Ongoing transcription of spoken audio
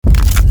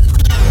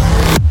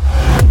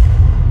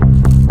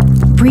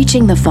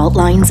breaching the fault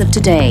lines of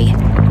today.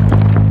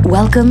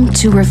 Welcome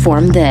to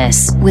Reform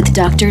This with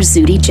Dr.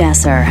 Zuhdi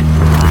Jasser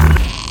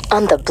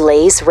on the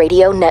Blaze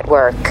Radio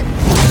Network.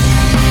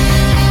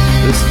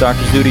 This is Dr.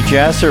 Zuhdi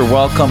Jasser.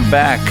 Welcome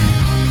back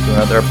to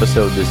another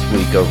episode this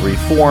week of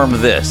Reform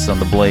This on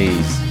the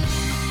Blaze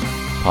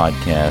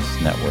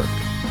Podcast Network.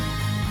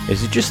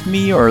 Is it just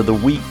me, or are the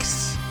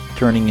weeks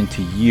turning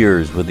into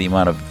years with the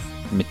amount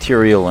of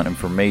material and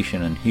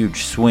information and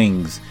huge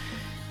swings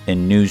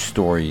in news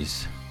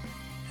stories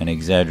and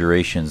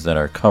exaggerations that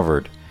are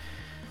covered?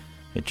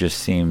 It just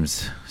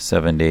seems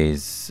 7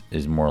 days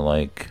is more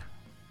like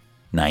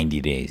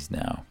 90 days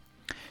now.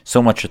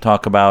 So much to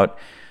talk about,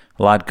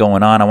 a lot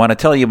going on. I want to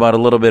tell you about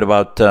a little bit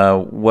about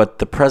what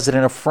the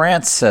president of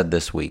France said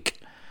this week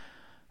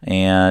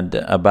and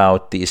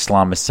about the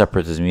Islamist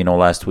separatism. You know,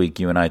 last week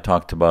you and I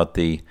talked about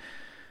the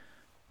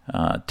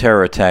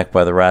terror attack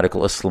by the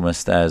radical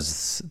Islamists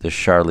as the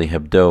Charlie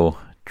Hebdo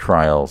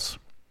trials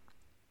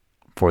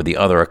for the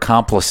other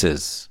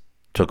accomplices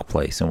took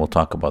place, and we'll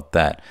talk about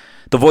that.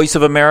 The Voice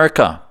of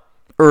America,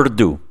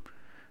 Urdu,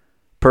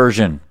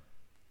 Persian,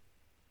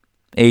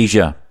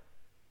 Asia,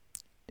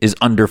 is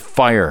under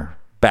fire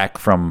back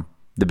from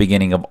the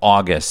beginning of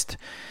August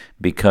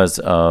because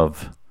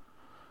of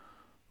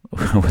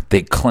what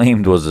they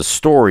claimed was a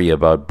story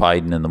about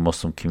Biden and the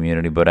Muslim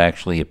community, but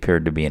actually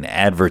appeared to be an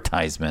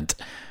advertisement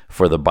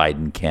for the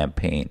Biden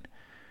campaign.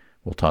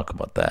 We'll talk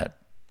about that.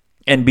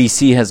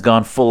 NBC has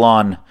gone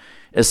full-on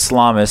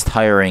Islamist,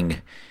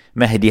 hiring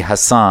Mehdi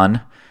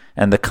Hassan,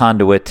 and the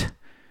conduit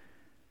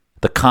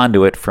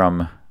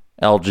from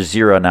Al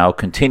Jazeera now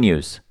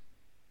continues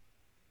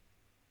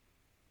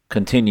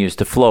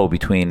to flow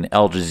between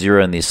Al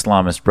Jazeera and the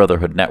Islamist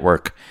Brotherhood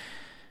Network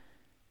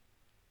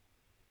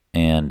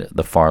and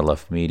the far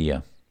left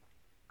media.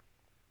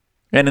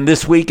 And in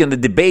this week, in the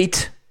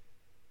debate,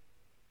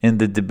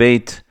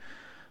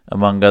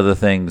 among other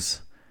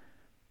things,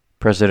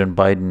 President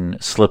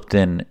Biden slipped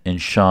in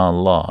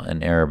inshallah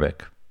in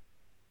Arabic.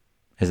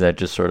 Is that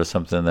just sort of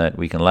something that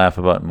we can laugh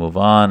about and move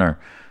on, or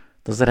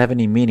does that have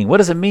any meaning? What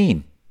does it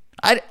mean?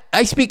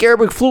 I speak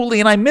Arabic fluently,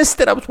 and I missed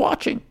it. I was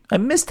watching. I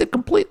missed it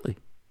completely.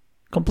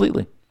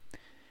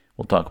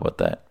 We'll talk about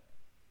that.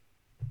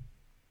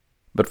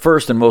 But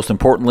first and most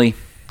importantly,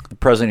 the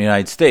President of the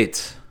United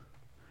States,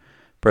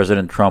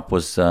 President Trump,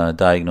 was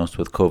diagnosed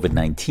with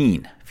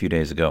COVID-19 a few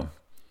days ago.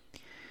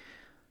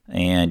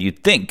 And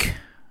you'd think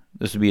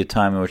this would be a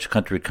time in which the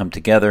country would come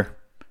together,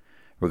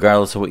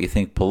 regardless of what you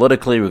think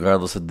politically,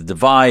 regardless of the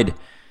divide,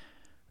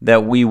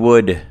 that we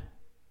would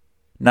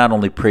not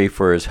only pray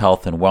for his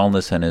health and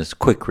wellness and his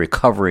quick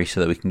recovery so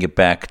that we can get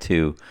back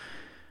to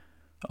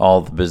all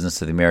the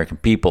business of the American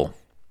people,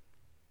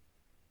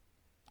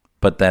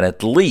 but that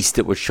at least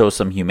it would show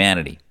some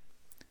humanity.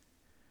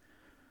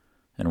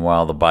 And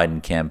while the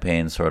Biden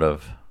campaign sort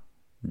of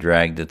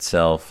dragged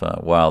itself,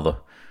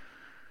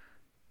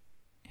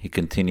 he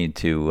continued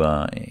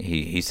to,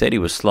 he said he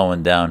was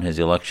slowing down his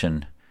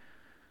election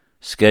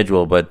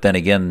schedule, but then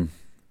again,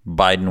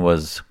 Biden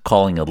was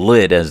calling a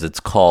lid, as it's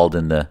called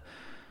in the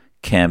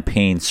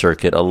campaign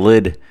circuit. A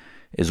lid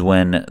is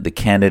when the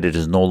candidate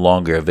is no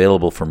longer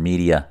available for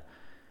media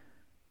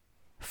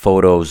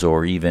photos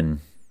or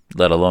even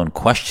let alone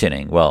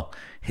questioning. Well,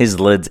 his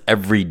lids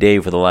every day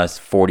for the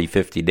last 40,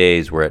 50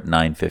 days were at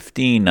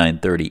 9:15,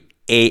 9:30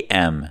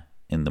 a.m.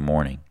 in the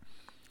morning.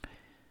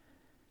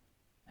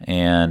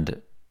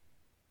 And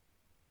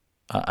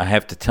I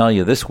have to tell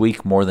you, this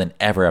week more than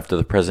ever after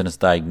the president's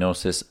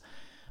diagnosis,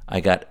 I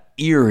got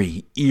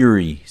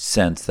eerie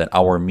sense that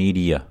our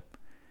media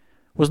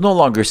was no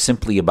longer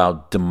simply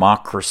about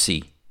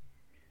democracy,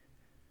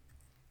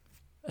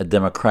 a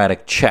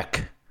democratic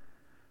check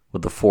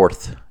with the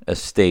fourth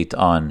estate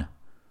on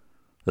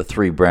the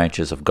three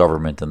branches of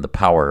government and the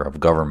power of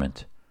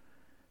government.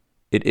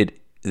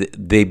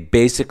 They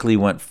basically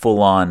went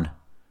full on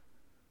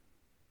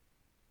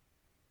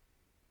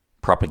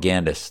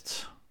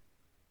propagandists,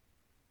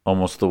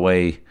 almost the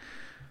way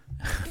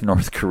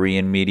North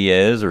Korean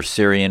media is, or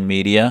Syrian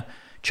media,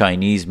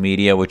 Chinese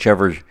media,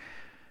 whichever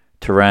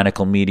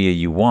tyrannical media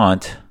you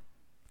want.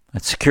 A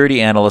security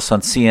analyst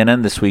on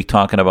CNN this week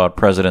talking about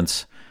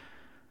president's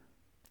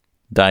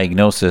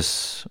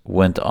diagnosis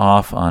went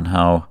off on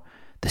how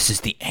this is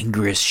the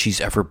angriest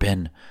she's ever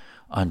been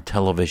on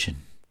television.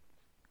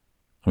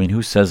 I mean,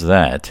 who says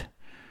that?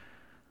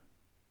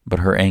 But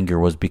her anger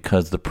was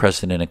because the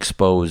president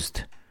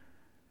exposed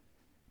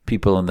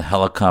people in the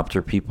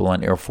helicopter, people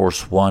on Air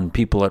Force One,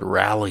 people at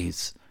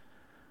rallies.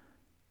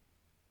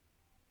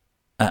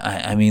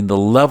 I mean, the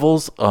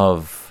levels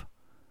of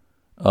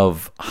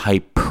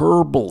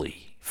hyperbole,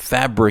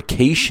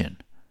 fabrication,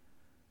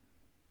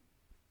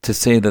 to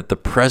say that the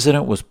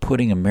president was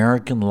putting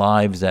American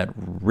lives at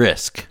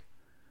risk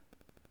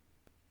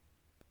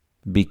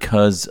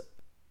because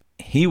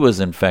he was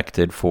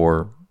infected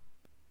for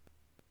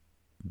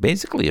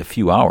basically a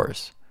few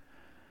hours.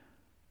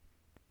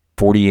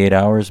 48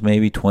 hours,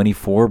 maybe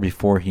 24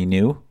 before he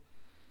knew.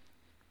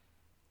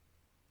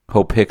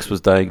 Hope Hicks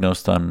was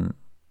diagnosed on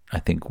I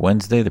think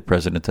Wednesday. The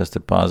president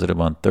tested positive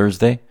on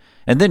Thursday.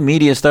 And then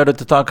media started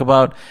to talk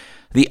about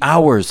the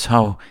hours,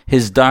 how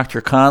his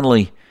Dr.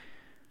 Conley,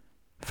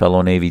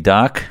 fellow Navy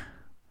doc,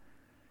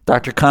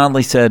 Dr.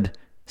 Conley said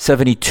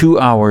 72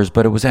 hours,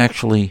 but it was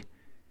actually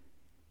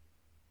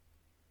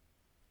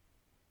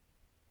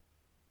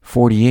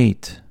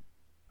 48.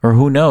 Or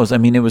who knows? I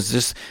mean, it was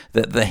just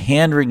the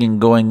hand-wringing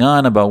going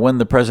on about when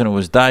the president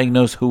was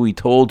diagnosed, who he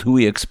told, who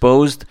he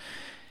exposed.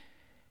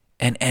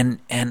 And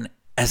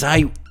as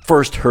I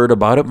first heard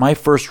about it, my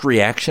first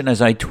reaction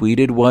as I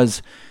tweeted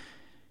was,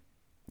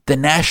 the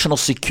national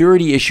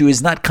security issue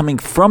is not coming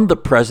from the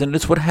president,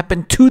 it's what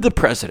happened to the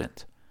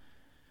president.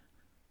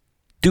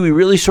 Do we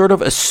really sort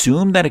of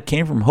assume that it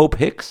came from Hope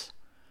Hicks?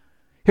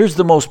 Here's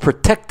the most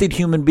protected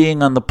human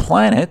being on the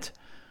planet,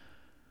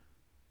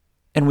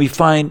 and we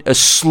find a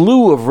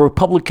slew of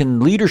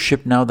Republican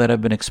leadership now that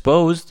have been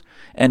exposed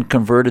and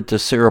converted to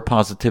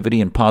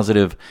seropositivity and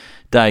positive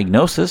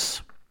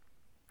diagnosis.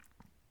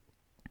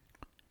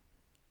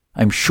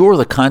 I'm sure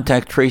the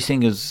contact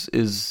tracing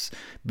is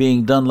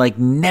being done like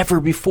never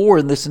before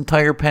in this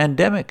entire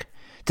pandemic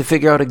to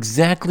figure out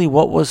exactly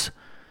what was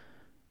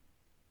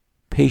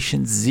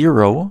patient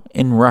 0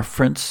 in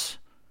reference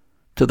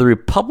to the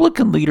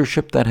Republican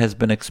leadership that has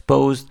been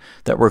exposed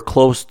that were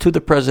close to the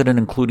president,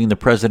 including the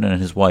president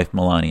and his wife,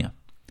 Melania.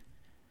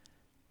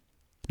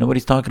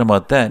 Nobody's talking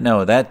about that.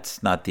 No,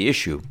 that's not the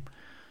issue.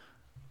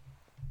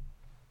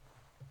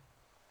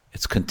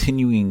 It's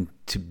continuing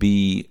to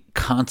be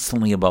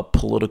constantly about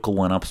political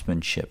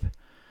one-upsmanship,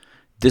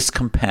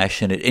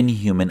 discompassionate,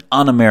 inhuman,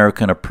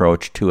 un-American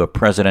approach to a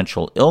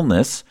presidential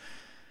illness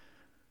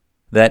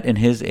that in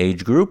his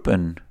age group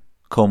and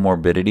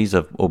comorbidities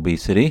of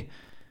obesity,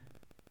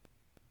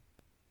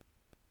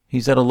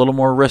 he's at a little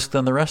more risk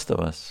than the rest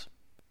of us.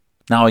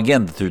 Now,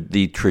 again,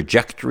 the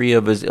trajectory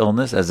of his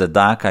illness, as a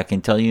doc, I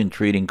can tell you in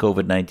treating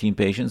COVID-19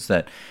 patients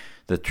that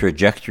the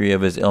trajectory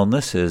of his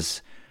illness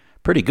is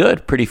pretty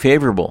good, pretty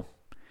favorable,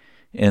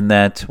 in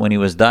that when he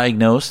was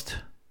diagnosed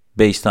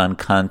based on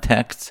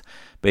context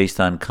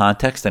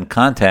and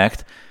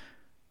contact,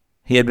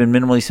 he had been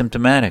minimally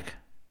symptomatic.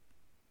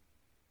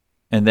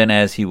 And then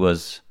as he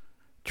was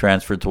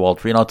transferred to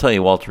Walter Reed, and I'll tell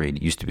you, Walter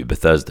Reed used to be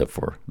Bethesda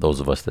for those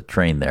of us that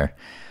trained there,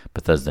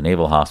 Bethesda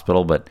Naval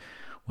Hospital, but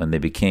when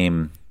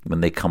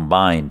they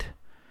combined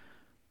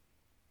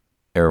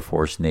Air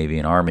Force, Navy,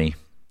 and Army,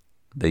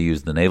 they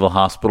used the Naval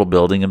Hospital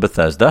building in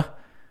Bethesda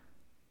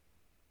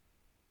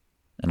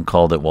and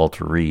called it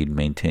Walter Reed,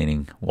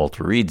 maintaining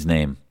Walter Reed's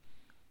name.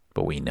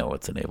 But we know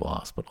it's a naval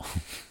hospital.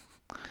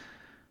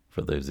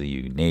 For those of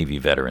you Navy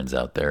veterans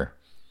out there.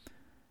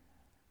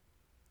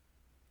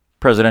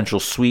 Presidential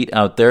suite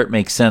out there. It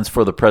makes sense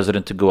for the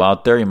president to go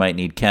out there. He might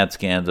need CAT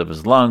scans of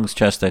his lungs,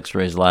 chest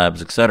x-rays,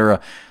 labs, etc.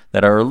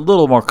 that are a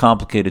little more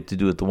complicated to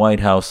do at the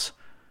White House.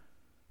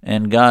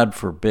 And God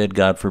forbid,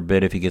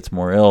 if he gets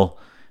more ill,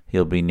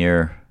 he'll be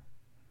near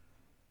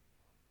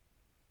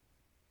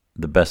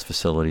the best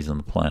facilities on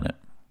the planet.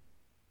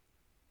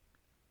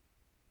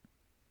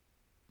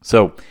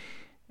 So,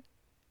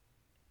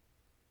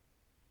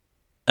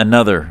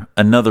 another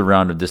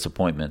round of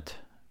disappointment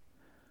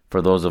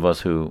for those of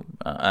us who,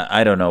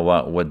 I don't know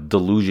what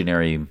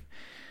delusionary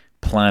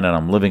planet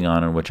I'm living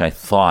on, in which I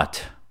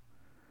thought,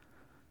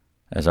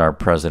 as our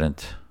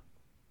president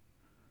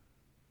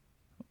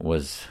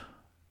was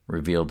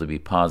revealed to be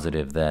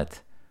positive,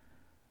 that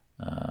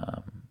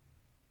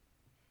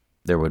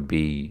there would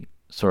be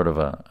sort of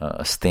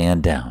a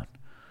stand down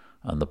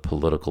on the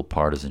political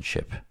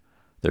partisanship.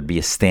 There'd be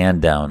a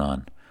stand down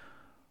on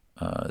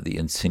the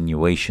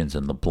insinuations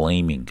and the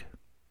blaming.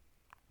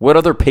 What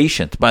other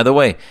patient, by the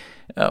way,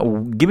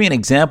 give me an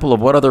example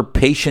of what other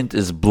patient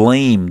is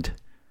blamed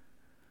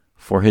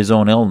for his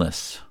own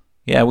illness.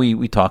 Yeah,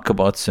 we talk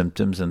about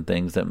symptoms and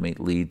things that may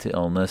lead to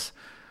illness,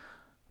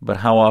 but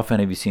how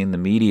often have you seen the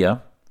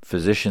media,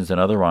 physicians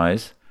and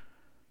otherwise,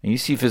 and you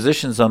see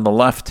physicians on the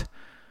left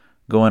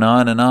going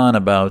on and on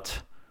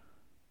about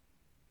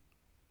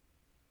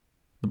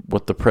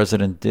what the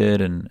president did,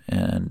 and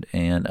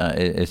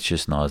it's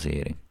just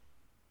nauseating,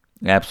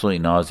 absolutely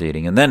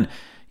nauseating. And then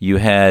you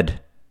had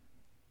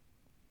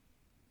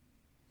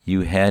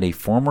a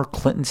former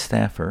Clinton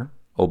staffer,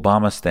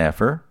 Obama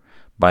staffer,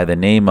 by the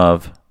name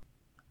of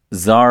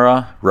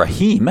Zara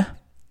Rahim,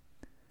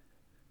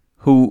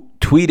 who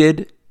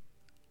tweeted,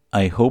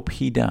 "I hope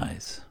he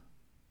dies."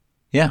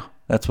 Yeah,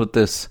 that's what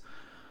this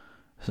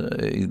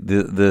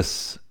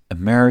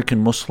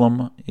American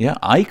Muslim,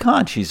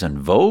 icon. She's on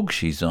Vogue.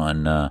 She's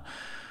on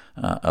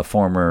a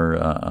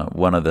former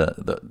one of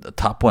the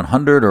top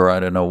 100, or I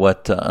don't know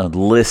what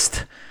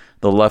list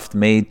the left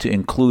made to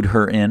include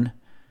her in.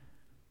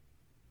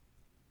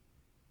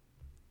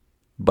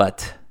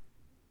 But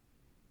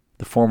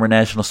the former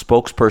national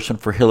spokesperson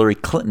for Hillary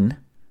Clinton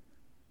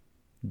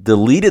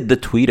deleted the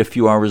tweet a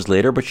few hours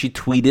later, but she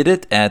tweeted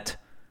it at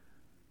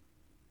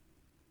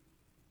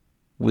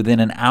within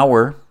an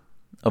hour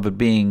of it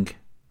being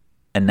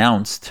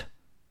announced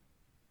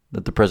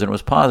that the president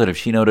was positive.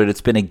 She noted,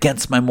 "It's been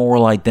against my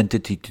moral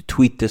identity to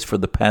tweet this for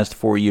the past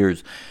 4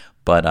 years.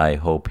 but I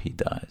hope he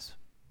dies.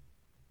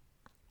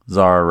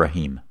 Zahra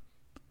Rahim.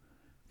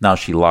 Now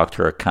she locked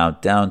her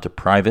account down to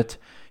private.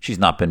 She's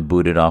not been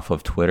booted off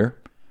of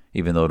Twitter,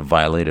 even though it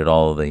violated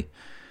all of the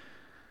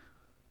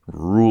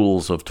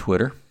rules of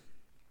Twitter.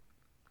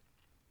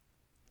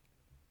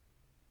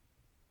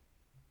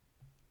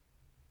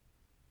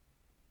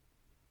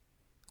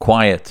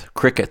 Quiet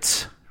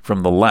crickets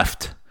from the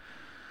left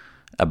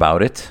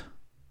about it.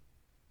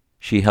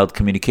 She held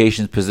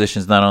communications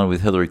positions not only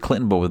with Hillary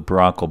Clinton, but with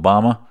Barack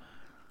Obama.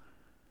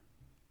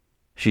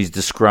 She's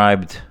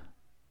described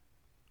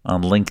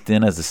on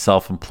LinkedIn as a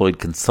self-employed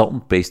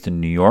consultant based in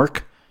New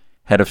York,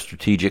 head of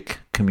strategic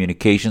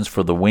communications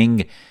for The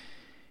Wing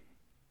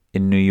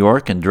in New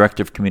York, and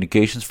director of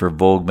communications for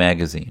Vogue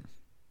magazine.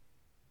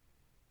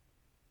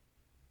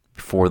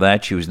 Before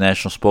that, she was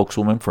national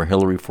spokeswoman for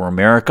Hillary for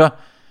America.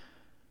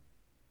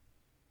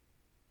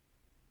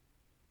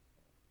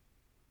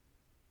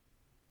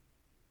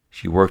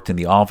 She worked in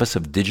the Office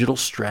of Digital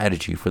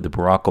Strategy for the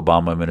Barack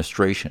Obama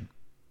administration,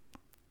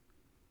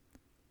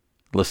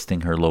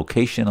 listing her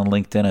location on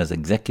LinkedIn as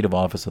Executive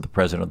Office of the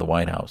President of the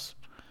White House,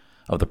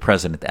 of the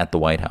President at the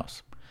White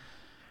House.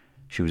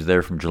 She was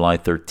there from July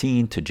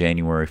 13 to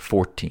January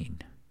 14.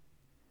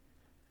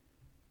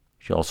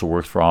 She also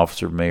worked for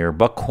Officer Mayor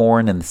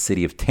Buckhorn in the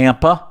city of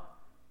Tampa.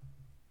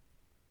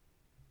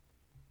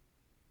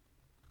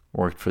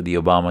 Worked for the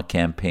Obama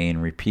campaign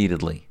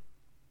repeatedly.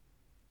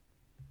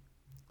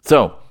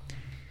 So,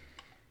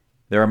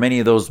 there are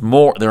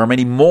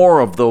many more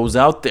of those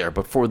out there,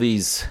 but for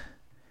these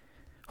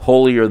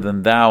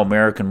holier-than-thou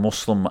American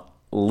Muslim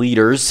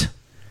leaders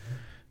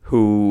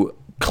who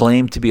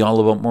claim to be all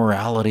about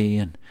morality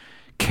and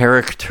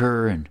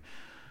character and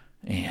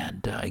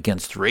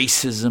against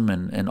racism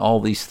and all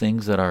these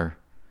things that are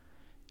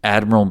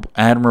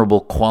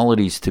admirable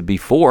qualities to be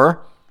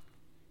for,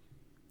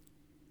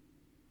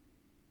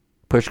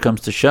 push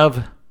comes to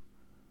shove,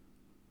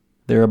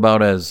 they're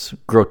about as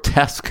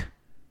grotesque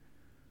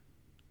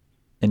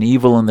and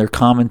evil in their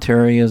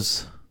commentary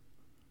as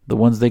the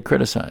ones they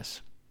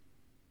criticize.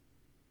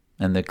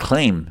 And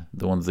the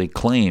ones they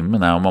claim,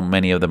 now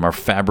many of them are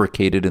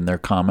fabricated in their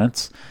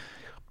comments,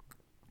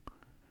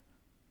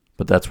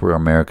 but that's where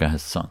America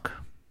has sunk.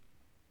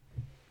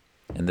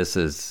 And this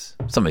is,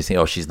 somebody say,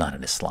 oh, she's not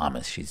an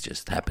Islamist, she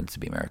just happens to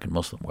be American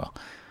Muslim. Well,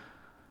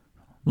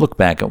 look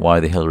back at why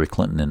the Hillary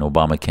Clinton and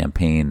Obama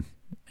campaign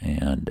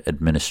and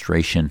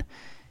administration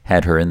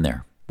had her in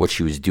there, what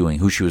she was doing,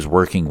 who she was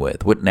working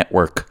with, what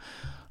network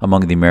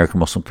among the American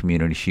Muslim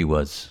community she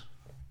was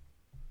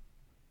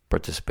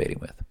participating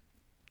with.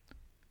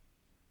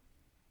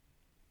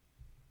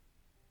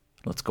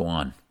 Let's go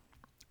on.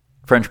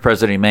 French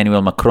President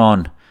Emmanuel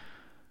Macron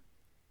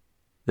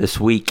this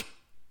week,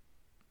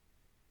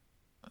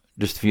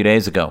 just a few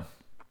days ago,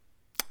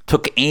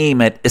 took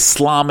aim at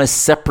Islamist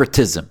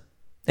separatism.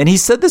 And he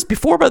said this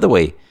before, by the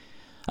way.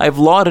 I've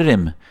lauded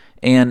him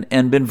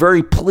and been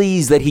very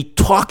pleased that he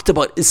talked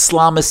about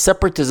Islamist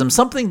separatism,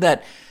 something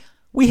that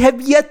we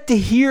have yet to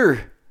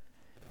hear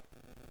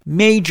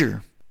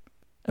major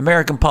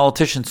American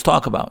politicians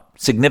talk about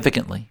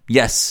significantly.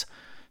 Yes,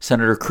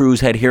 Senator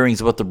Cruz had hearings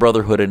about the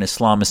Brotherhood and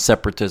Islamist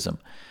separatism.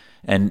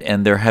 And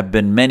there have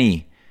been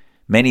many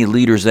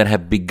leaders that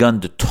have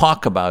begun to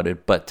talk about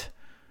it, but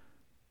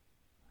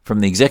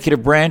from the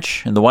executive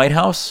branch in the White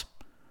House,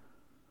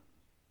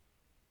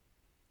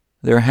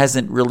 there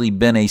hasn't really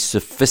been a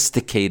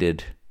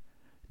sophisticated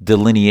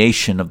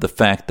delineation of the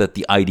fact that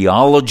the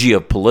ideology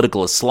of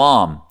political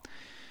Islamism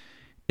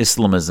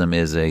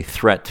is a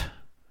threat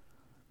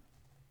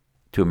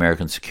to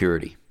American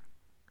security,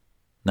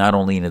 not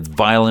only in its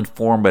violent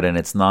form, but in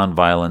its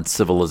nonviolent,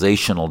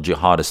 civilizational,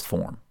 jihadist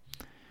form.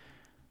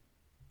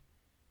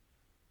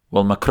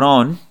 Well,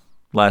 Macron,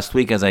 last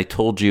week, as I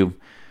told you,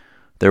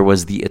 there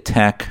was the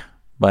attack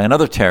by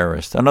another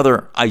terrorist,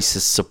 another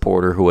ISIS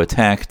supporter who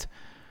attacked.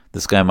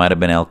 This guy might have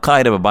been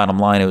Al-Qaeda, but bottom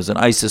line, it was an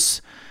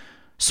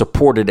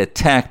ISIS-supported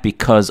attack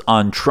because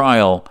on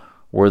trial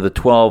were the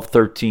 12,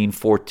 13,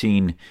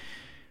 14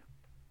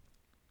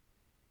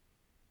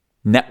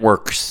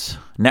 networkers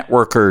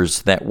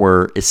that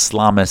were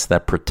Islamists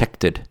that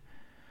protected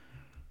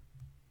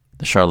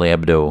the Charlie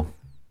Hebdo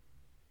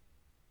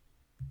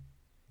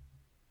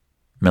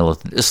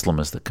militant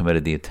Islamists that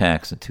committed the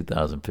attacks in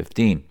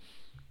 2015.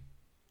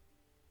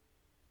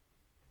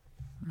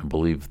 I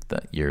believe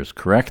that year is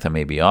correct. I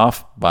may be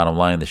off. Bottom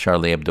line, the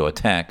Charlie Hebdo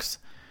attacks.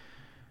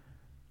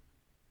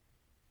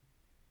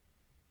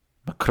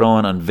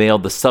 Macron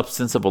unveiled the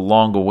substance of a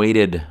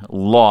long-awaited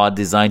law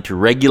designed to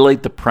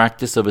regulate the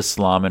practice of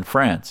Islam in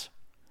France.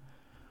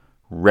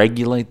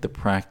 Regulate the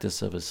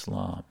practice of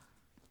Islam.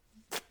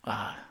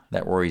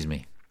 That worries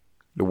me.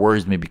 It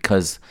worries me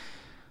because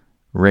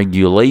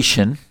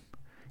regulation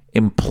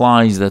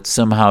implies that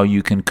somehow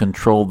you can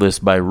control this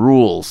by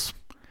rules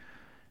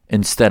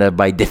instead of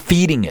by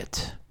defeating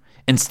it,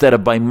 instead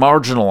of by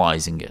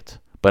marginalizing it,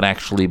 but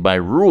actually by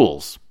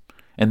rules.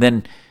 And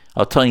then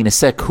I'll tell you in a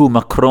sec who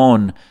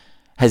Macron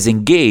has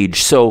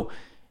engaged. So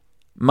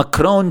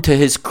Macron, to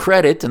his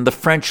credit, and the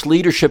French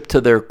leadership to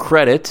their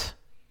credit,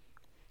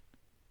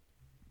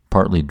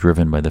 partly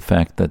driven by the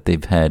fact that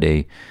they've had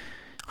a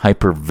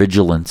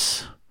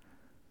hypervigilance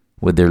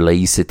with their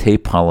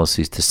laïcité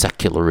policies to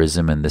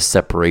secularism and the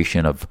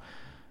separation of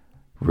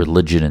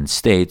religion and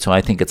state. So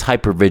I think it's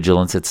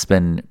hypervigilance. It's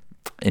been,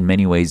 in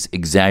many ways,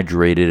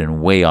 exaggerated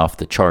and way off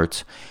the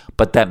charts.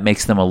 But that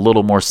makes them a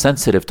little more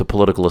sensitive to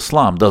political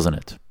Islam, doesn't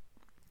it?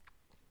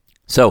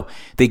 So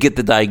they get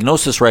the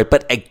diagnosis right,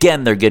 but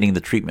again, they're getting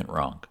the treatment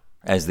wrong,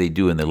 as they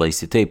do in the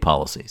laïcité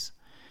policies.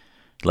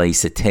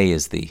 Laïcité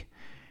is the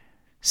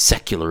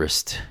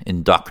secularist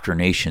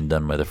indoctrination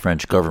done by the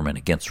French government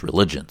against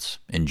religions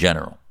in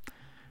general.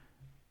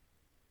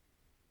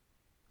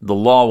 The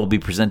law will be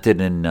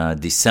presented in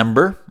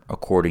December,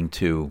 according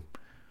to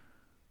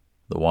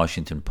the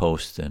Washington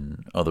Post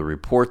and other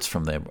reports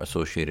from the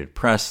Associated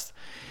Press,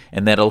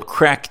 and that'll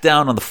crack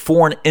down on the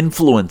foreign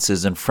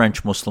influences in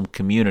French Muslim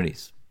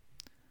communities.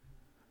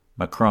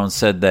 Macron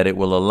said that it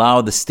will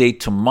allow the state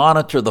to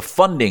monitor the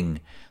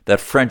funding that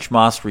French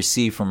mosques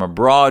receive from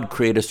abroad,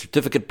 create a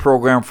certificate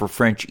program for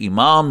French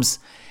imams,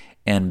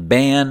 and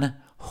ban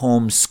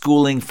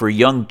homeschooling for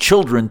young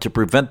children to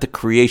prevent the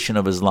creation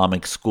of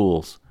Islamic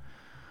schools.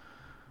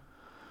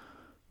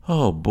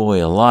 Oh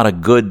boy, a lot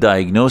of good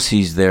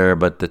diagnoses there,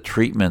 but the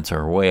treatments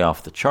are way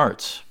off the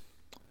charts.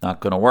 Not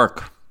going to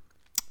work.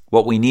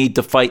 What we need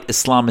to fight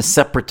Islamist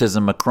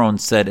separatism, Macron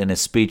said in a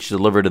speech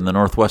delivered in the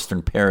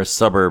northwestern Paris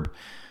suburb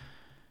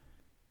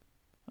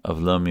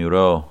of Le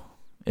Murau.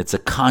 It's a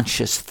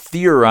conscious,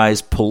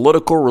 theorized,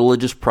 political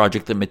religious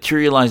project that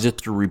materializes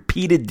through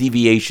repeated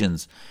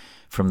deviations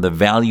from the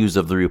values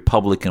of the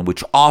Republican,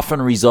 which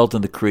often result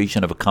in the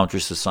creation of a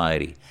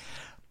counter-society.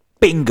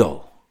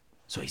 Bingo!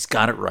 So he's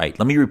got it right.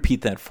 Let me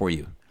repeat that for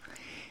you.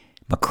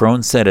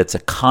 Macron said it's a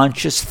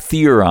conscious,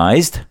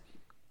 theorized,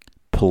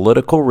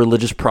 political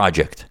religious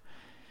project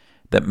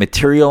that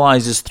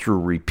materializes through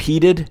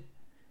repeated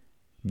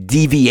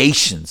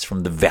deviations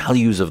from the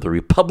values of the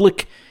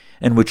Republic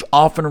and which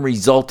often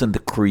result in the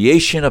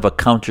creation of a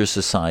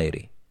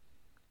counter-society.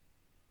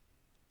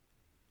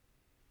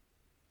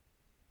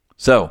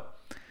 So,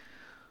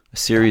 a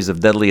series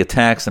of deadly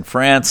attacks in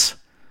France,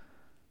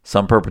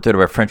 some perpetrated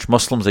by French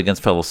Muslims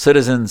against fellow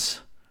citizens.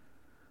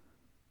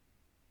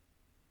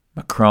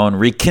 Macron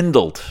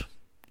rekindled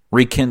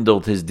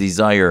his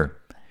desire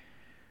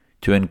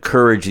to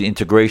encourage the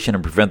integration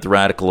and prevent the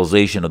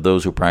radicalization of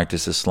those who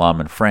practice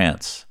Islam in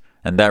France.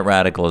 And that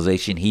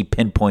radicalization he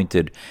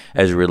pinpointed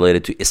as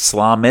related to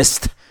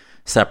Islamist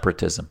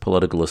separatism,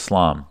 political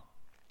Islam.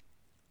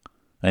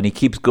 And he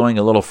keeps going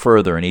a little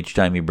further, and each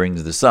time he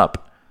brings this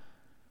up.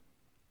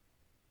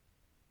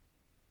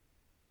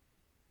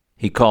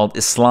 He called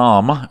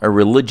Islam a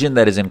religion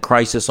that is in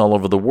crisis all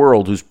over the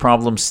world, whose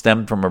problems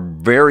stem from a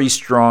very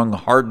strong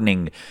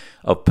hardening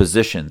of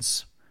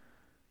positions.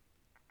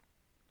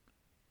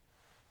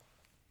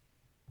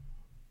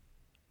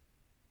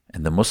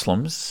 And the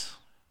Muslims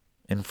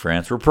in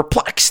France were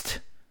perplexed.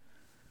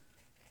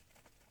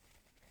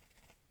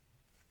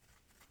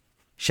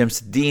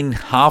 Shamsuddin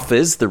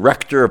Hafiz, the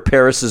rector of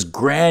Paris's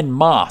Grand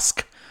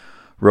Mosque,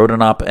 wrote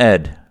an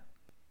op-ed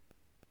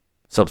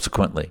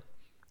subsequently,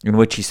 in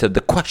which he said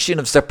the question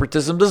of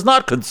separatism does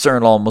not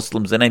concern all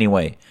Muslims in any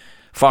way.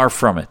 Far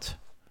from it.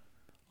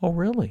 Oh,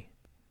 really?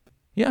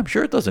 Yeah, I'm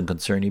sure it doesn't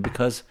concern you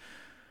because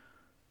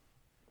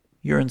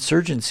your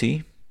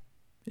insurgency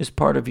is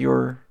part of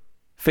your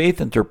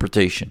faith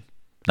interpretation.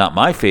 Not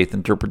my faith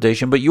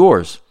interpretation, but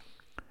yours.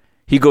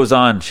 He goes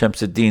on,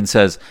 Shamsuddin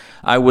says,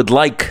 I would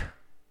like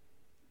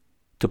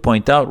to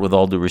point out, with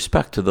all due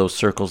respect to those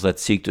circles that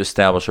seek to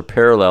establish a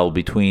parallel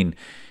between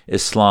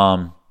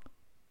Islam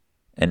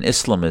and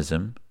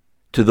Islamism,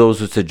 to those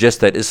who suggest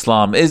that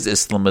Islam is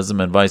Islamism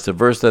and vice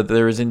versa, that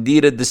there is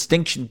indeed a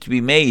distinction to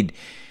be made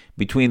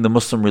between the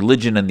Muslim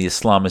religion and the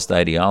Islamist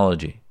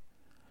ideology.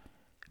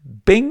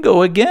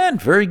 Bingo again.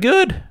 Very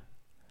good.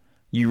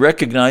 You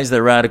recognize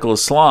that radical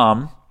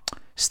Islam,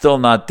 still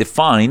not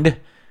defined,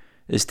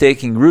 is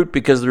taking root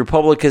because the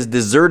Republic has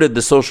deserted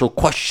the social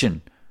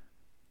question.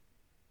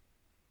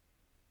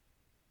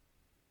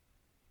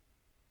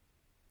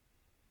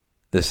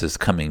 This is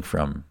coming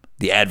from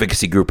the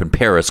advocacy group in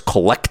Paris,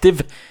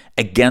 Collective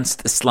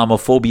Against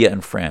Islamophobia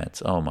in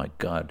France. Oh my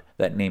God,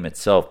 that name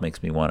itself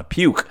makes me want to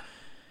puke.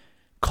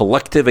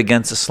 Collective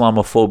Against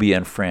Islamophobia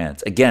in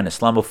France. Again,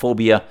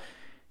 Islamophobia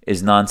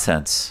is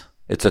nonsense.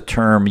 It's a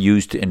term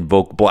used to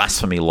invoke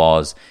blasphemy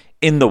laws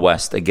in the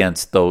West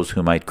against those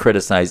who might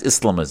criticize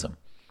Islamism.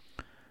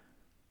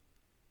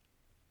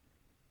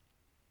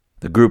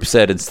 The group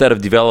said, instead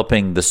of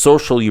developing the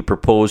social, you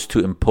propose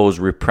to impose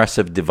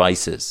repressive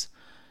devices.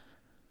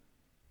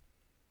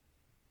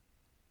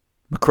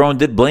 Macron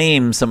did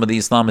blame some of the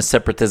Islamist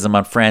separatism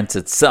on France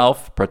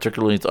itself,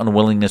 particularly its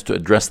unwillingness to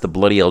address the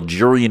bloody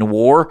Algerian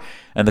war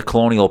and the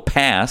colonial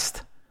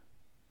past,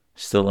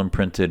 still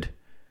imprinted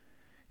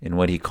in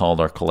what he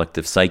called our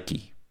collective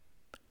psyche.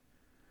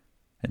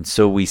 And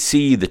so we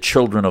see the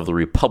children of the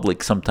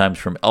Republic, sometimes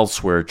from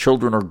elsewhere,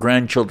 children or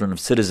grandchildren of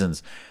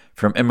citizens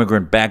from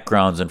immigrant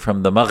backgrounds and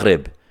from the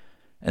Maghreb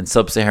and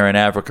sub-Saharan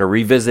Africa,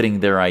 revisiting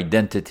their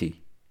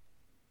identity.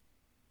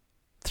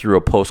 through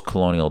a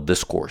post-colonial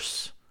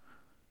discourse.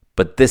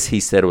 But this, he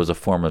said, was a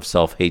form of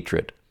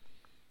self-hatred.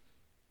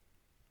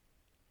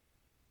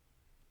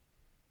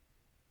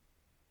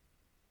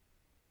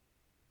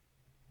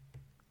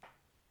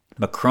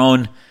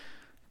 Macron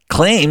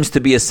claims to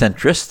be a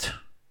centrist,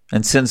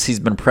 and since he's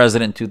been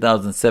president in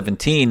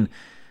 2017,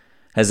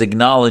 has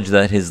acknowledged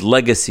that his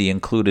legacy,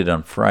 included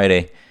on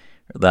Friday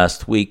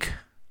last week,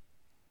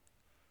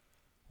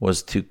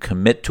 was to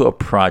commit to a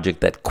project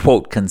that,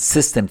 quote,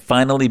 consists in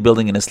finally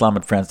building an Islam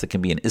in France that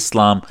can be an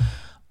Islam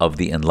of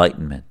the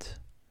Enlightenment.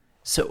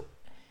 So,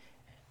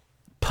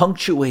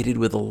 punctuated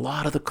with a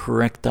lot of the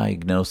correct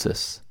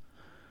diagnosis,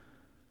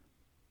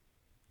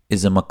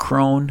 is a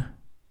Macron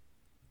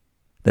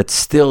that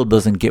still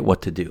doesn't get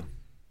what to do.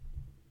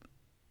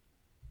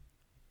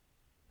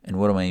 And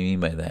what do I mean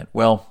by that?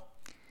 Well,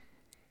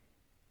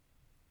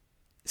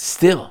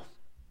 still.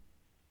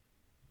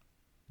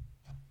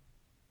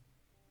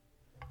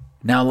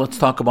 Now let's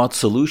talk about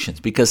solutions,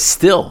 because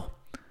still,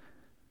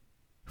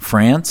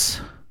 France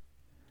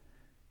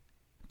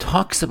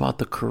talks about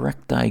the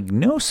correct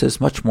diagnosis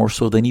much more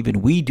so than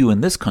even we do in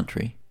this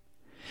country.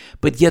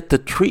 But yet the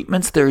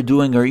treatments they're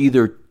doing are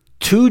either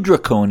too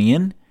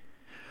draconian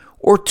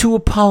or too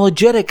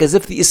apologetic, as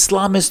if the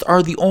Islamists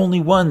are the only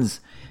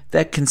ones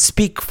that can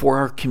speak for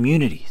our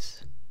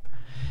communities.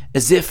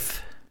 As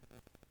if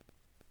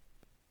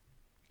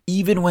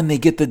even when they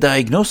get the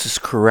diagnosis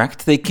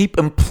correct, they keep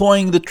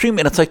employing the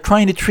treatment. It's like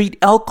trying to treat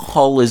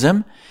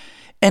alcoholism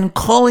and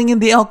calling in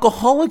the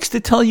alcoholics to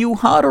tell you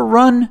how to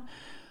run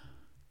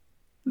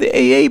the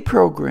AA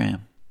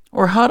program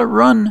or how to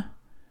run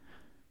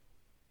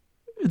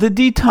the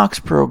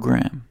detox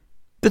program,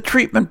 the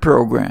treatment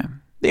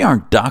program. They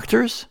aren't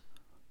doctors.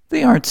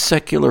 They aren't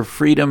secular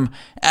freedom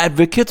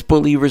advocates,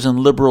 believers in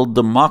liberal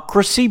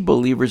democracy,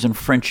 believers in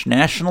French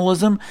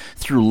nationalism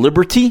through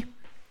liberty.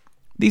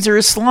 These are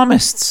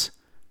Islamists.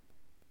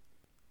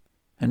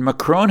 And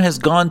Macron has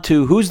gone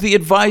to, who's the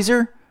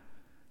advisor?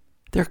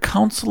 Their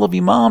Council of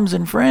Imams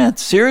in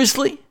France.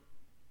 Seriously?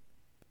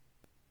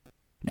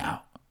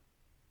 Now,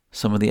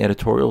 some of the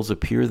editorials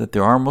appear that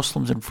there are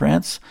Muslims in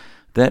France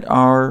that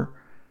are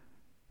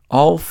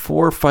all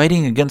for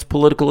fighting against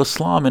political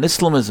Islam and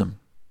Islamism.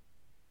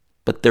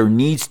 But there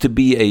needs to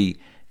be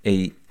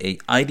a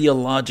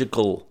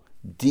ideological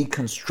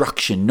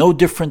deconstruction, no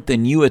different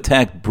than you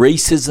attack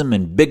racism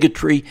and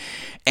bigotry,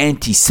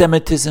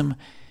 anti-Semitism.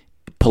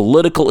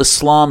 Political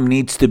Islam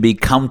needs to be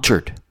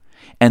countered.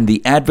 And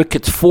the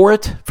advocates for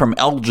it, from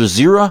Al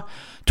Jazeera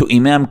to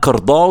Imam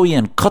Qardawi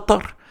in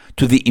Qatar,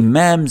 to the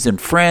imams in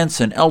France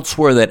and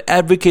elsewhere that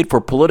advocate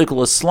for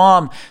political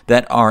Islam,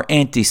 that are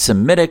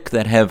anti-Semitic,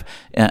 that have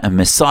a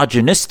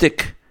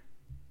misogynistic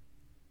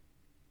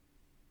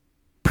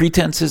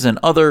pretenses and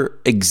other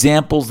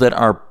examples that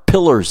are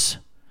pillars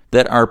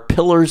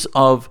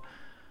of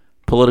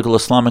political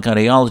Islamic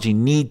ideology,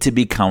 need to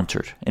be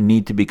countered and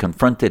need to be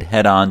confronted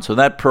head on. So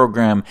that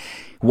program,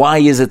 why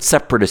is it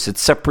separatist?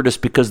 It's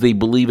separatist because they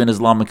believe in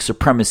Islamic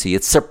supremacy.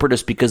 It's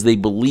separatist because they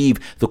believe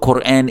the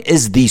Quran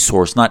is the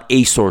source, not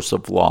a source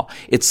of law.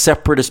 It's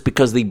separatist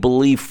because they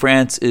believe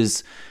France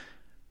is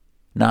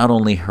not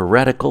only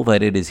heretical,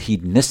 that it is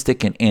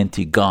hedonistic and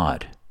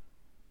anti-God.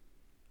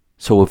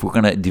 So if we're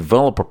going to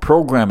develop a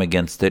program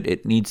against it,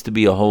 it needs to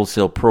be a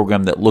wholesale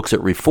program that looks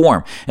at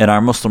reform. And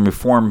our Muslim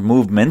reform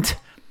movement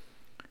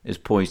is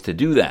poised to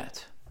do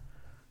that.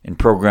 In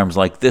programs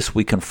like this,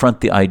 we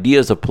confront the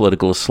ideas of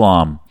political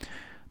Islam.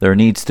 There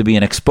needs to be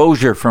an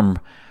exposure from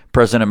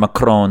President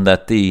Macron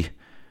that the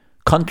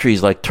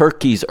countries like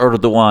Turkey's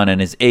Erdogan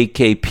and his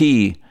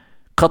AKP,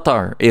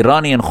 Qatar,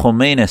 Iranian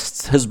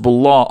Khomeinists,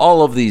 Hezbollah,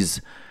 all of these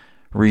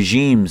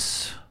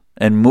regimes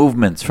and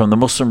movements from the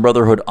Muslim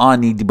Brotherhood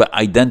on need to be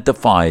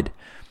identified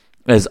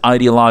as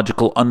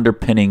ideological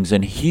underpinnings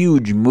and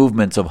huge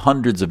movements of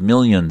hundreds of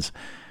millions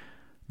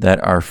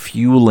that are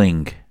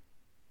fueling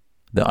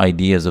the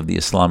ideas of the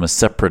Islamist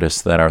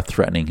separatists that are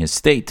threatening his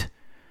state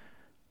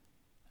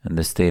and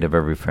the state of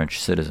every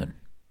French citizen.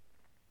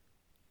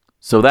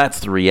 So that's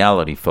the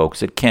reality,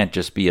 folks. It can't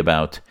just be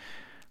about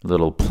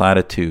little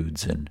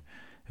platitudes and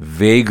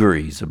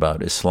vagaries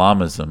about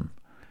Islamism.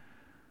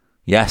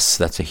 Yes,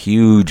 that's a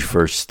huge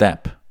first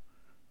step.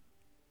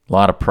 A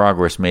lot of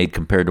progress made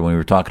compared to when we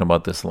were talking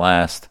about this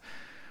last,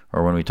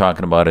 or when we were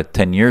talking about it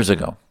 10 years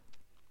ago.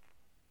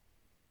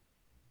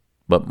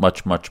 But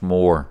much, much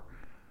more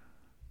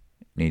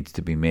needs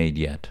to be made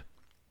yet.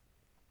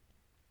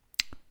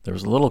 There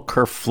was a little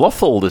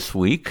kerfluffle this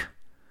week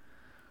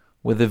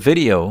with a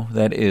video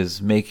that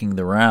is making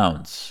the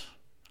rounds.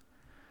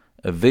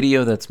 A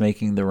video that's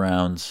making the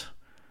rounds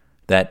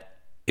that,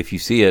 if you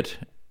see it,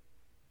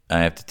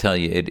 I have to tell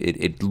you,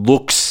 it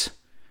looks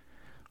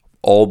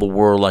all the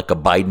world like a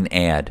Biden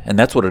ad. And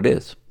that's what it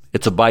is.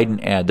 It's a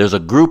Biden ad. There's a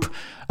group,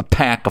 a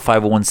PAC, a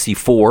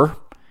 501c4,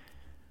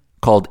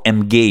 called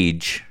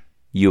Engage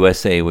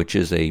USA, which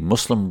is a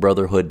Muslim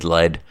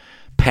Brotherhood-led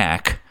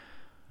PAC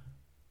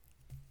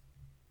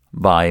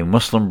by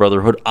Muslim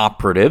Brotherhood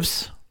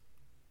operatives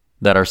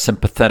that are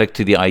sympathetic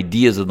to the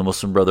ideas of the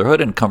Muslim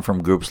Brotherhood and come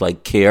from groups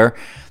like CARE,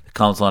 the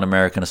Council on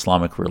American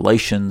Islamic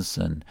Relations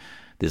and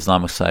the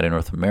Islamic Society of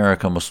North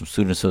America, Muslim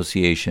Student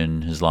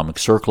Association, Islamic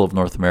Circle of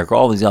North America,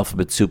 all these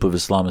alphabet soup of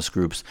Islamist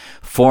groups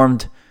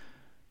formed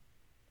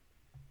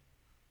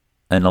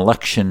an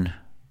election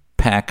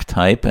PAC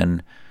type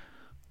and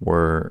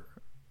were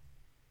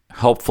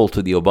helpful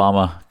to the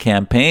Obama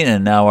campaign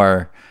and now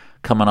are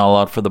coming all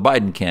out for the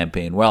Biden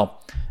campaign.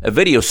 Well, a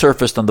video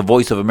surfaced on the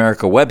Voice of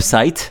America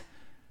website,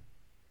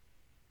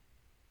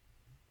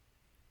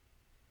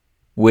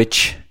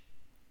 which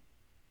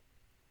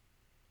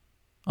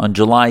on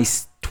July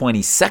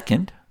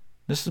 22nd,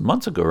 this is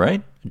months ago,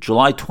 right?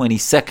 July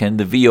 22nd,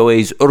 the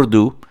VOA's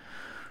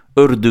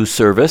Urdu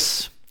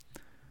service,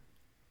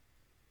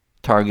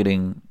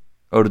 targeting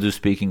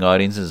Urdu-speaking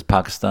audiences in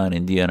Pakistan,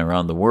 India, and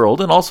around the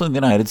world, and also in the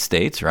United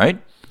States,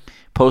 right?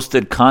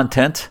 Posted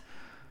content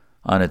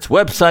on its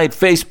website,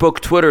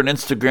 Facebook, Twitter, and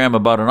Instagram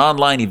about an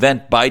online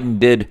event Biden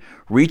did,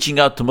 reaching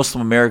out to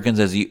Muslim Americans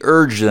as he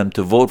urged them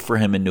to vote for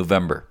him in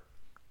November.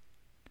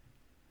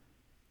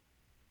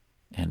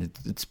 And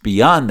it's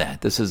beyond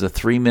that. This is a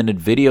 3-minute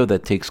video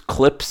that takes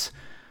clips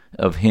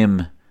of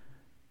him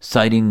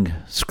citing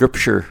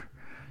scripture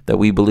that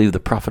we believe the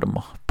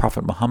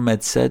Prophet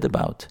Muhammad said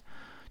about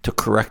to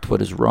correct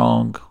what is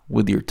wrong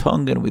with your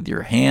tongue and with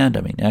your hand.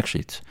 I mean,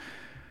 actually, it's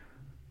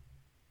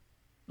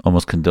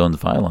almost condones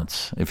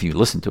violence if you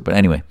listen to it. But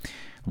anyway,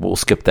 we'll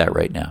skip that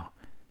right now.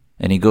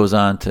 And he goes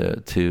on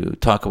to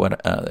talk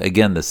about,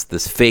 again,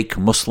 this fake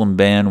Muslim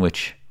ban,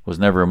 which was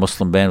never a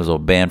Muslim ban. It was a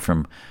ban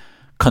from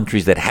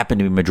countries that happened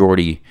to be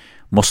majority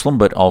Muslim,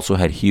 but also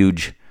had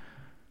huge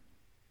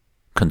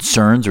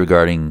concerns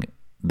regarding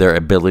their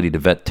ability to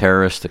vet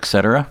terrorists,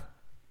 etc.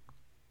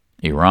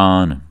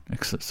 Iran,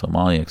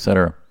 Somalia,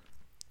 etc.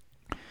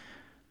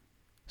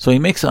 So he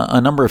makes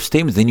a number of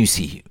statements. Then you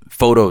see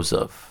photos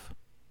of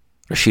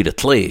Rashida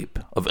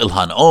Tlaib, of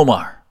Ilhan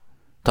Omar,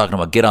 talking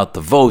about get out the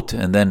vote.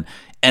 And then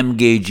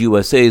Mgage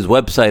USA's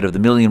website of the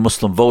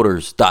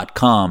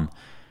millionmuslimvoters.com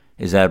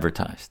is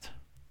advertised.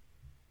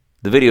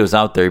 The video is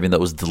out there, even though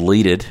it was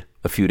deleted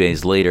a few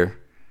days later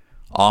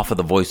off of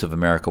the Voice of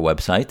America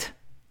website.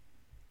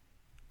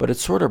 But it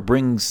sort of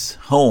brings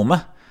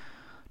home,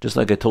 just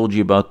like I told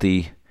you about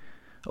the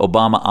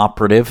Obama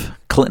operative,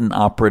 Clinton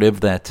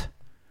operative that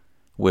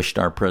wished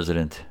our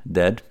president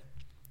dead.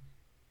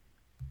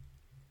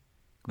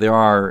 There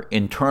are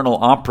internal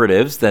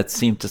operatives that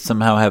seem to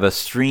somehow have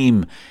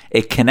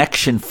a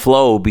connection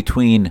flow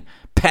between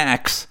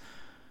PACs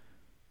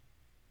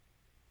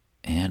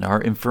and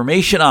our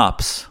information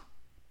ops.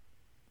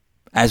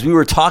 As we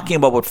were talking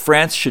about what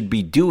France should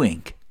be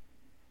doing,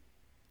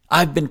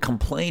 I've been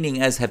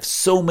complaining, as have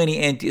so many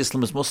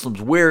anti-Islamist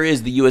Muslims, where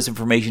is the U.S.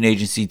 Information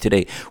Agency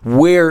today?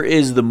 Where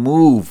is the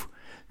move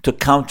to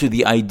counter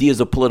the ideas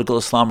of political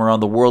Islam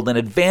around the world and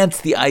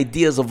advance the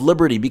ideas of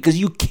liberty? Because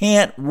you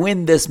can't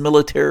win this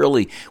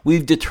militarily.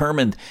 We've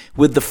determined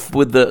with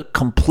the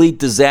complete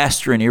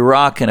disaster in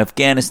Iraq and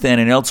Afghanistan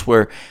and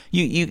elsewhere,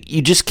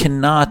 you just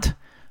cannot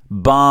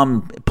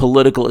bomb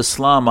political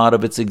Islam out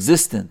of its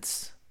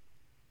existence.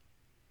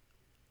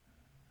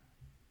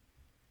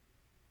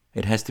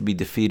 It has to be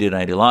defeated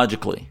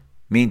ideologically.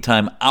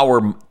 Meantime,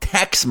 our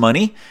tax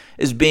money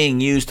is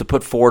being used to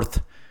put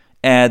forth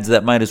ads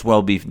that might as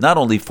well be not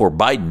only for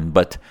Biden,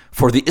 but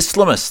for the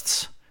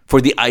Islamists,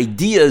 for the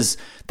ideas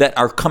that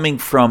are coming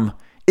from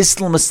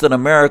Islamists in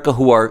America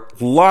who are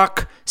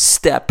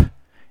lockstep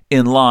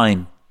in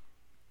line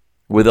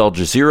with Al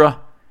Jazeera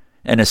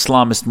and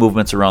Islamist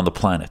movements around the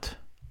planet.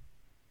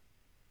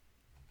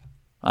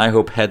 I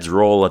hope heads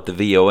roll at the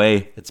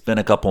VOA. It's been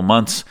a couple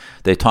months.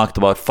 They talked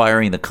about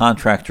firing the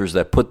contractors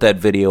that put that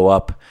video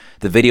up.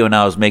 The video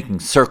now is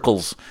making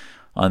circles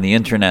on the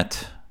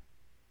internet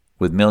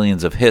with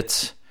millions of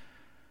hits,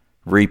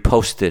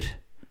 reposted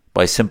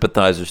by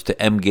sympathizers to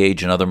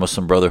Mgage and other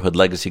Muslim Brotherhood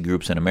legacy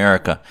groups in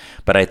America.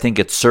 But I think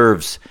it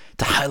serves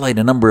to highlight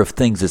a number of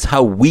things, is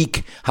how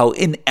weak, how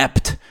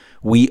inept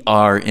we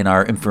are in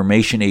our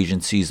information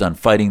agencies on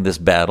fighting this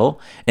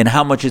battle, and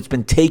how much it's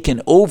been taken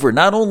over.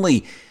 Not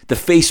only the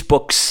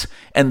Facebooks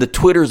and the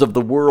Twitters of the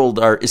world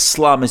are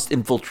Islamist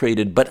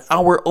infiltrated, but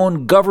our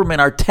own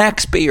government, our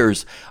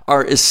taxpayers,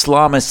 are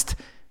Islamist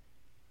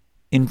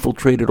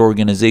infiltrated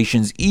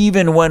organizations,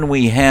 even when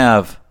we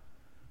have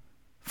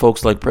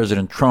folks like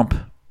President Trump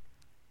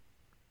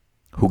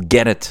who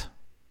get it,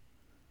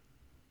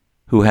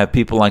 who have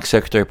people like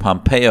Secretary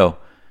Pompeo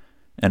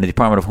and the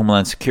Department of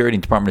Homeland Security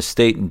and Department of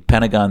State and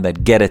Pentagon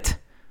that get it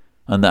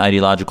on the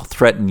ideological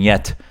threat, and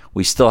yet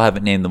we still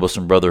haven't named the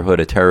Muslim Brotherhood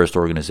a terrorist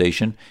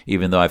organization,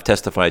 even though I've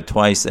testified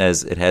twice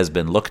as it has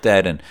been looked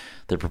at, and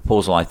the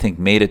proposal, I think,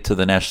 made it to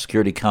the National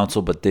Security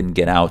Council but didn't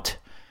get out.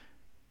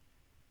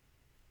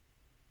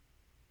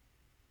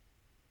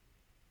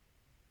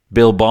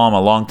 Bill Baum,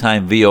 a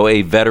longtime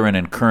VOA veteran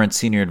and current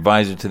senior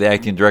advisor to the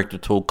acting director,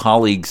 told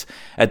colleagues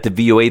at the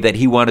VOA that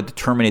he wanted to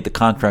terminate the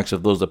contracts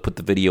of those that put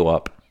the video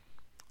up.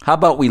 How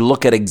about we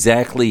look at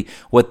exactly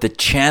what the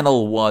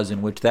channel was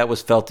in which that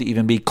was felt to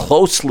even be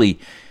closely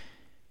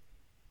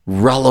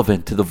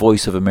relevant to the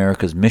Voice of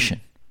America's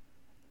mission?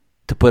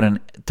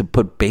 to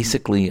put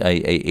basically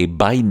a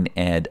Biden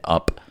ad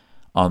up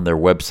on their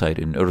website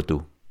in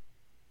Urdu.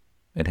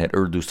 It had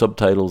Urdu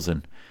subtitles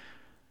and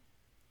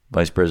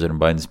Vice President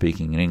Biden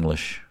speaking in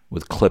English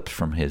with clips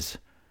from his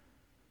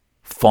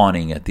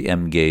fawning at the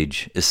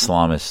M-Gage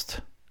Islamist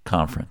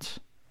conference.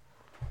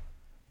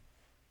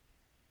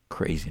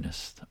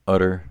 Craziness.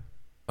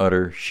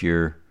 Utter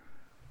sheer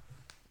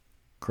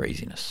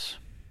craziness.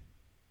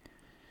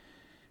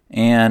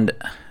 And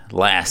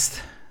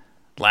last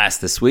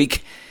this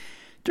week,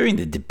 during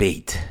the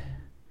debate,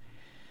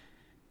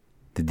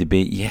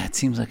 it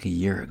seems like a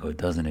year ago,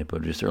 doesn't it?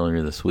 But just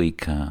earlier this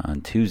week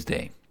on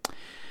Tuesday.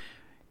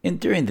 And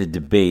during the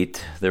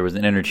debate, there was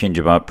an interchange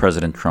about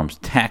President Trump's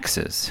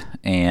taxes.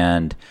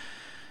 And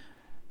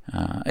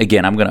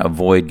again, I'm going to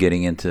avoid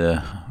getting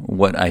into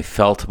what I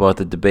felt about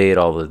the debate,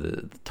 all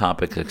the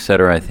topics,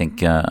 etc. I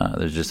think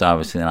there's just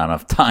obviously not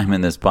enough time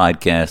in this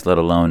podcast, let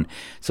alone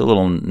it's a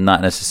little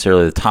not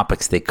necessarily the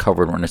topics they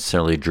covered weren't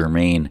necessarily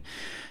germane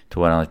to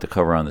what I like to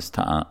cover on this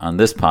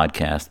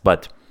podcast.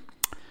 But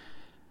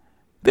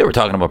they were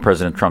talking about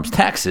President Trump's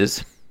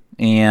taxes,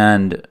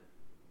 and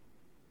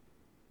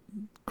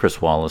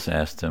Chris Wallace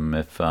asked him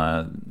if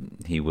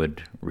he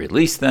would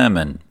release them,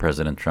 and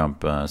President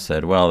Trump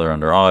said, well, they're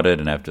under audit,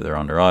 and after they're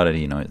under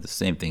audit, the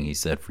same thing he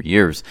said for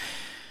years,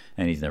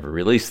 and he's never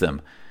released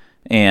them.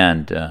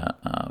 And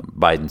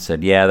Biden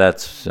said, yeah,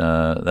 that's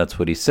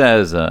what he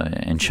says,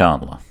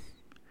 inshallah.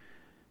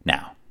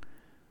 Now,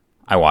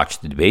 I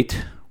watched the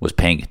debate, was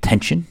paying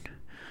attention,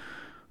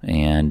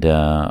 and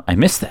I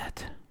missed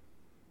that.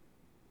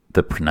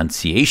 The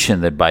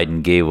pronunciation that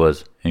Biden gave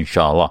was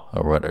inshallah,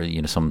 or whatever,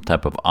 some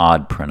type of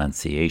odd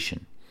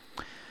pronunciation.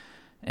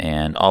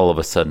 And all of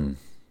a sudden,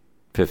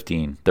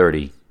 15,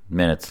 30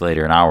 minutes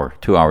later, an hour,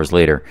 2 hours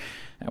later,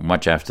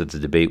 much after the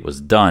debate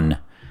was done,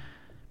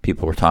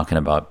 people were talking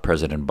about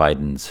President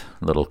Biden's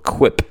little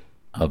quip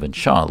of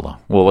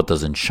inshallah. Well, what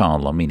does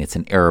inshallah mean? It's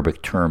an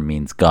Arabic term,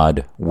 means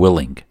God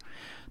willing.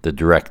 The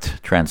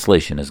direct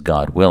translation is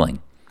God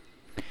willing.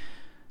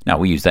 Now,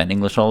 we use that in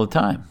English all the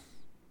time.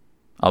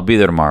 I'll be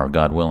there tomorrow,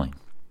 God willing.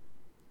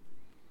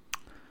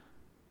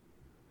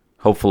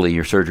 Hopefully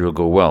your surgery will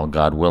go well,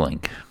 God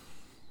willing.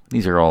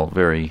 These are all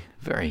very,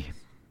 very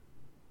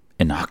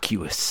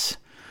innocuous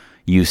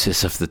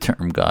uses of the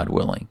term God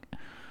willing.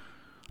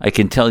 I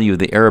can tell you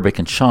the Arabic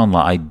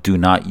inshallah I do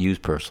not use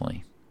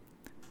personally.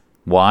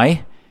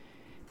 Why?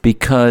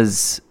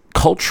 Because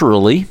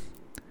culturally,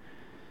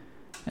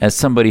 as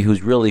somebody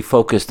who's really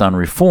focused on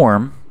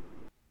reform,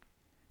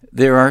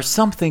 there are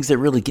some things that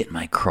really get in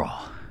my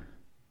craw.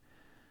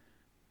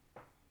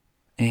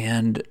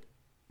 And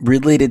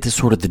related to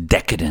sort of the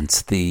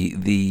decadence,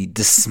 the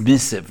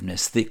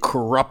dismissiveness, the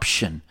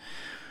corruption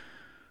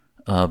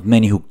of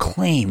many who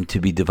claim to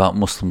be devout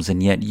Muslims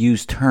and yet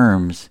use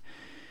terms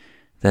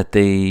that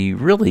they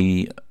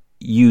really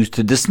use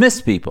to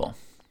dismiss people.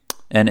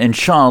 And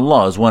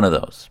inshallah is one of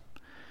those.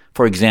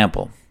 For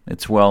example,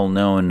 it's a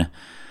well-known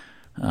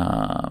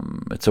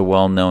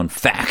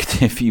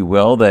fact, if you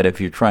will, that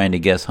if you're trying to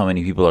guess how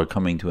many people are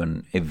coming to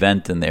an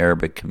event in the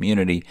Arabic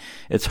community,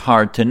 it's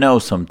hard to know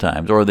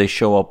sometimes. Or they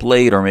show up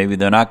late, or maybe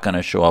they're not going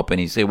to show up. And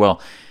you say,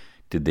 well,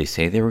 did they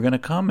say they were going to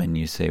come? And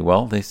you say,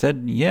 well, they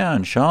said, yeah,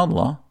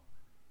 inshallah.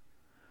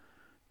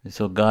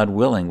 So God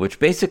willing, which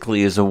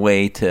basically is a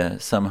way to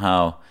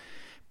somehow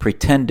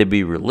pretend to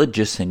be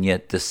religious and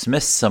yet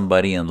dismiss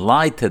somebody and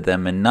lie to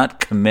them and not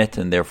commit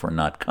and therefore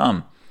not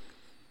come.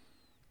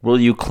 Will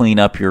you clean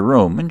up your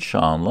room?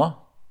 Inshallah,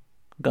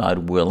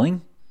 God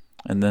willing.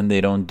 And then they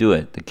don't do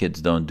it. The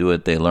kids don't do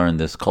it. They learn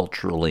this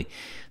culturally,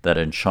 that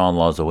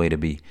inshallah is a way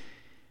to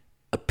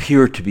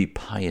appear to be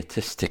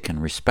pietistic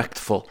and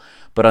respectful,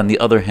 but on the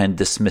other hand,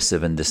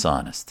 dismissive and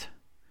dishonest.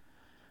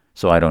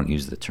 So I don't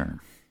use the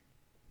term.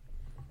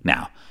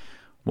 Now,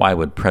 why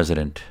would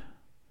wannabe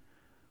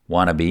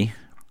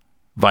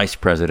Vice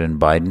President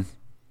Biden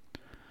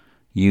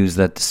use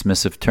that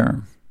dismissive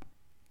term?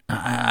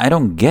 I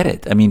don't get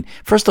it. I mean,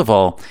 first of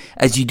all,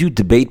 as you do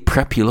debate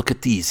prep, you look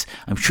at these.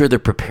 I'm sure they're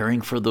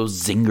preparing for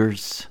those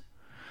zingers.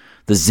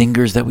 The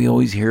zingers that we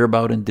always hear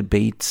about in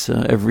debates.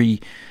 Every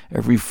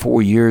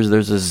 4 years,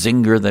 there's a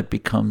zinger that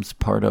becomes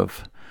part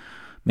of,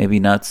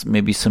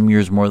 maybe some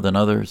years more than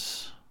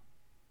others.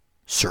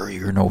 Sir,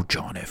 you're no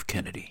John F.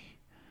 Kennedy.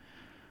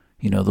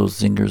 Those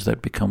zingers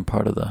that become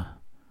part of the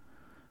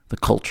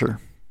culture.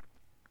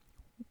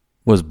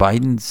 Was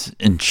Biden's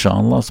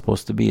inshallah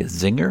supposed to be a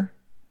zinger?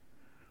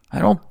 I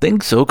don't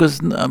think so,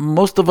 because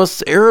most of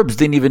us Arabs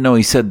didn't even know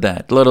he said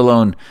that, let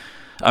alone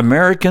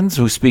Americans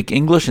who speak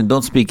English and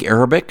don't speak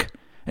Arabic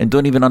and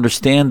don't even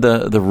understand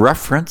the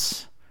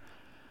reference.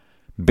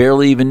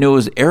 Barely even knew it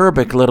was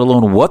Arabic, let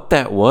alone what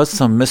that was,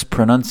 some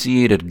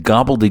mispronunciated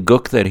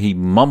gobbledygook that he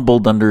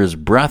mumbled under his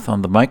breath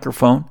on the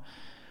microphone.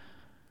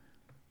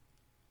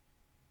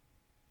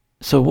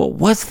 So what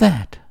was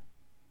that?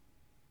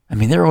 I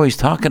mean, they're always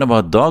talking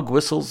about dog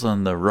whistles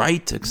on the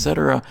right,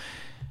 etc.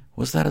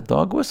 Was that a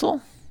dog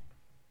whistle?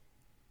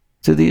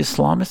 To the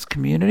Islamist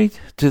community?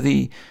 To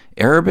the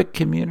Arabic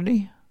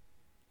community?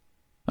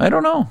 I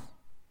don't know.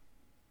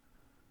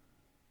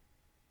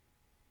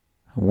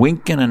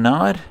 wink and a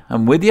nod.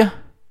 I'm with you.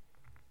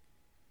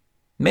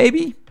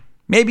 Maybe.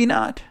 Maybe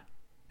not.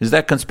 Is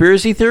that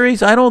conspiracy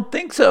theories? I don't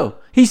think so.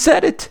 He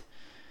said it.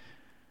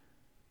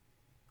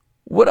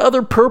 What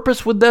other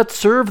purpose would that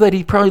serve? That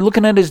he's probably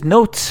looking at his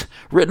notes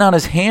written on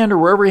his hand or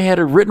wherever he had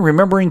it written,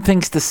 remembering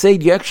things to say.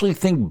 Do you actually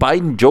think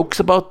Biden jokes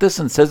about this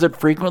and says it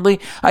frequently?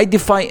 I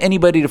defy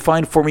anybody to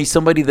find for me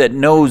somebody that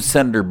knows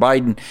Senator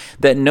Biden,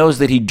 that knows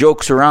that he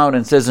jokes around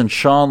and says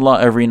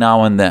inshallah every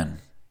now and then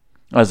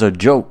as a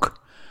joke,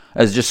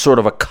 as just sort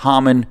of a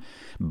common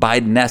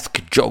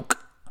Biden-esque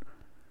joke.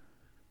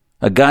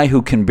 A guy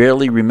who can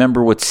barely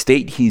remember what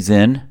state he's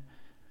in,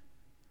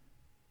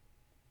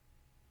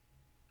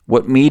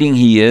 what meeting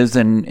he is,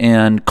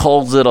 and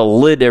calls it a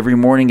lid every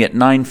morning at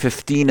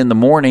 9:15 in the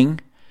morning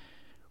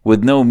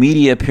with no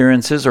media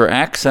appearances or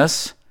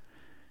access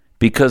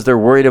because they're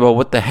worried about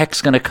what the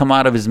heck's going to come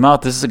out of his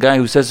mouth. This is a guy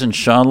who says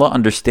inshallah,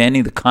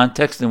 understanding the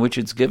context in which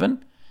it's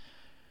given,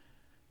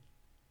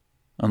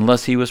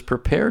 unless he was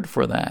prepared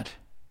for that.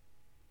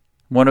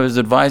 One of his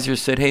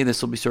advisors said, hey,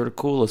 this will be sort of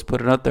cool, let's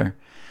put it out there.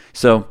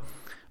 So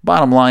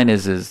bottom line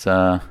is it's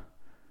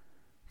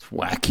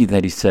wacky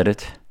that he said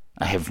it.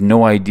 I have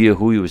no idea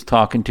who he was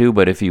talking to,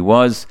 but if he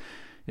was,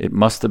 it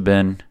must have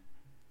been,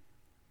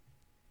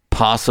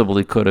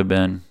 possibly could have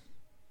been,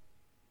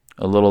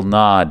 a little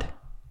nod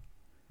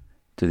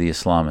to the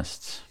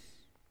Islamists.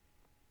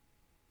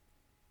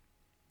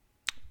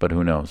 But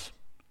who knows?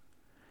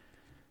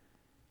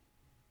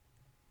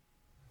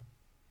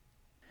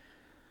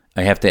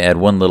 I have to add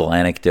one little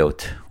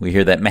anecdote. We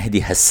hear that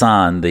Mehdi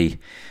Hassan, the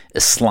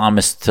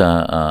Islamist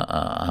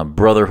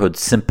Brotherhood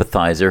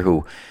sympathizer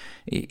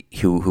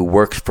who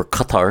worked for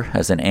Qatar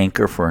as an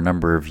anchor for a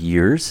number of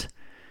years,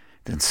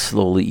 then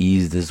slowly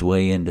eased his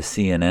way into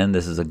CNN.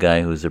 This is a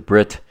guy who's a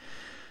Brit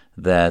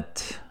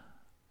that,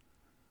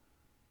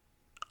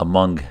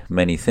 among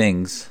many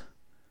things,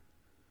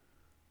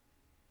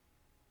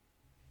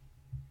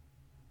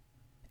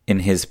 in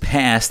his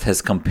past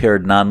has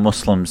compared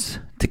non-Muslims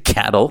to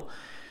cattle,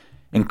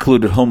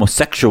 included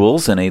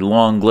homosexuals in a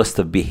long list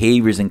of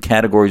behaviors and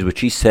categories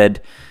which he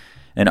said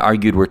and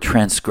argued were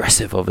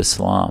transgressive of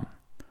Islam.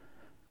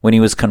 When he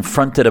was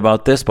confronted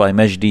about this by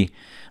Majid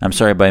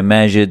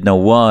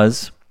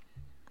Nawaz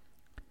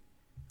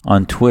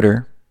on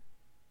Twitter,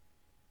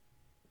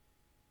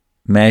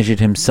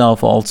 Majid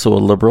himself, also a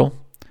liberal,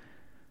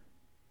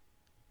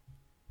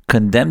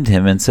 condemned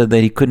him and said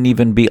that he couldn't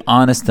even be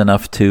honest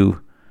enough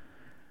to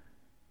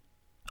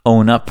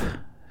own up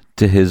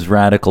to his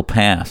radical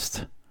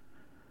past.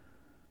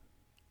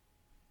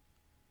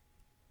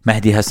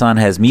 Mehdi Hassan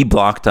has me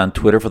blocked on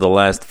Twitter for the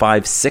last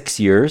 5-6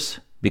 years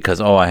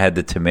because, I had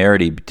the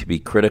temerity to be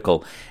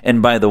critical.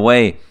 And by the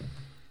way,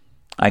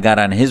 I got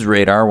on his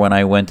radar when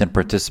I went and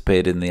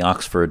participated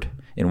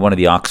in one of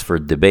the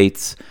Oxford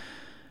debates.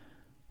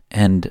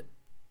 And it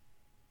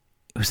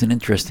was an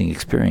interesting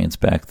experience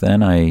back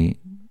then. I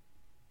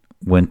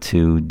went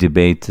to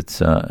debate.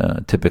 It's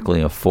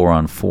typically a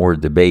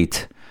 4-on-4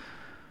 debate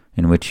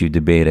in which you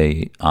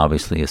debate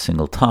obviously a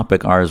single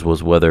topic. Ours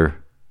was whether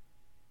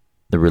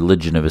the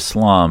religion of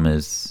Islam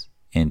is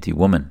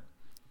anti-woman.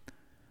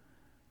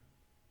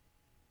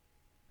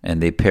 And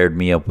they paired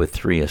me up with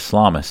 3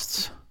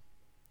 Islamists.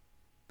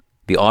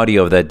 The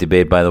audio of that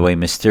debate, by the way,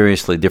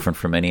 mysteriously different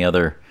from any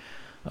other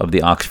of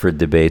the Oxford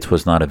debates,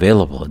 was not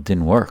available. It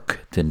didn't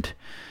work. It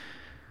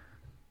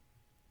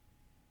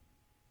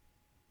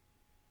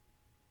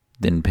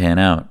didn't pan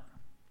out.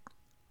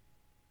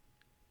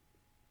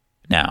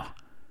 Now,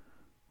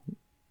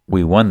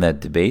 we won that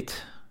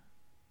debate.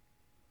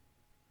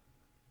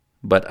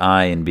 But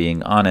I, in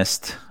being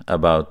honest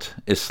about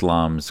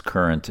Islam's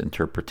current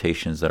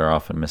interpretations that are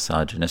often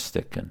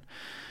misogynistic and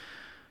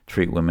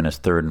treat women as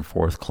 3rd and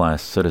 4th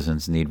class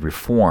citizens, need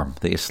reform.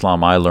 The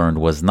Islam I learned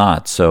was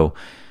not. So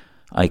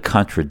I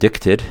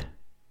contradicted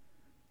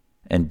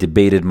and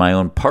debated my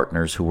own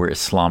partners who were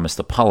Islamist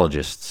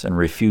apologists and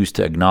refused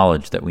to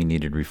acknowledge that we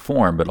needed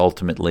reform. But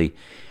ultimately,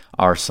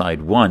 our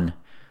side won,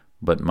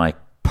 but my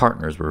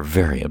partners were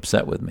very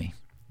upset with me.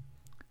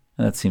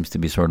 And that seems to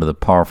be sort of the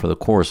par for the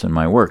course in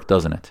my work,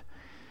 doesn't it?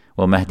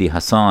 Well, Mehdi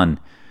Hassan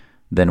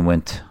then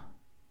went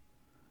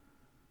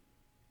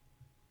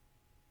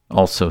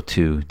also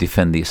to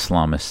defend the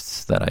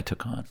Islamists that I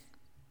took on.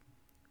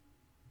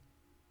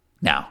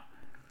 Now,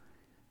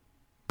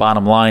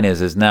 bottom line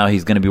is now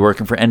he's going to be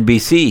working for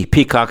NBC.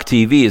 Peacock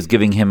TV is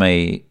giving him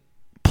a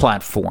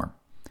platform.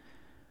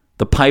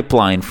 The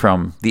pipeline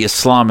from the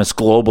Islamists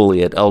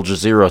globally at Al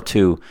Jazeera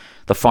to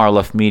the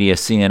far-left media,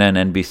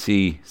 CNN,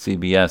 NBC,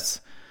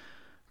 CBS,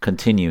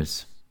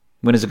 continues.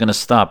 When is it going to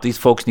stop? These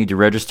folks need to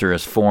register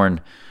as Foreign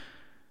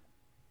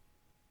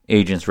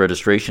Agents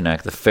Registration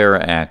Act, the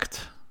FARA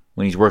Act.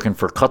 When he's working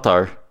for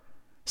Qatar,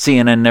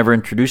 CNN never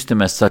introduced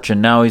him as such,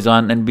 and now he's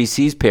on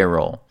NBC's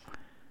payroll.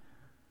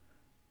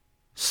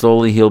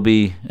 Slowly he'll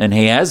be, and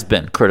he has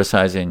been,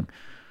 criticizing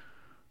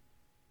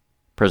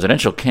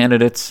presidential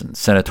candidates and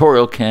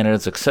senatorial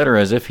candidates,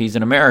 etc., as if he's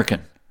an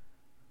American.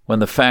 When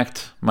the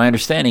fact, my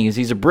understanding is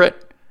he's a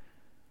Brit.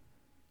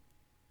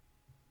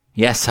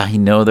 Yes, I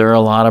know there are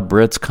a lot of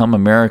Brits, come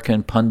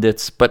American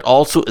pundits, but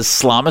also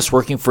Islamists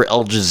working for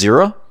Al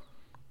Jazeera.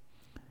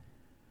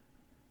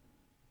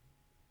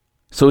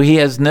 So he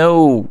has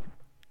no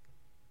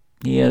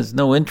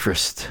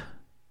interest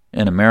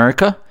in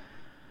America,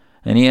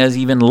 and he has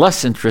even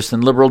less interest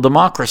in liberal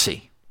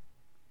democracy.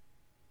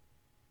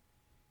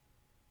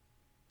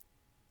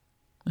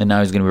 And now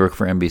he's going to be working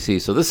for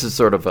NBC. So this is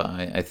sort of,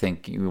 I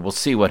think, we'll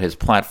see what his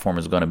platform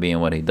is going to be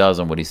and what he does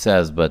and what he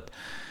says, but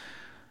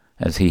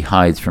as he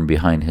hides from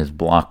behind his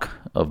block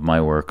of my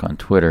work on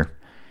Twitter.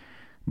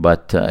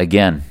 But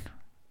again,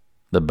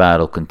 the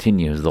battle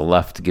continues. The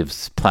left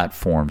gives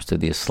platforms to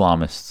the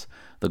Islamists,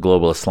 the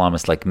global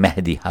Islamists like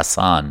Mehdi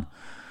Hassan,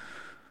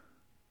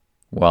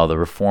 while the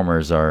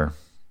reformers are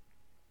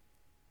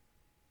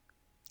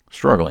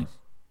struggling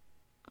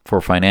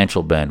for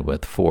financial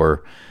bandwidth,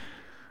 for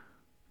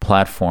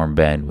platform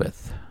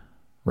bandwidth,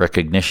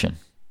 recognition,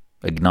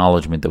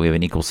 acknowledgement that we have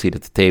an equal seat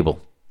at the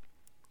table.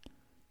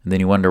 And then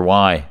you wonder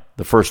why.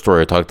 The first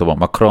story I talked about,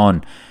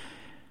 Macron,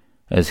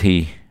 as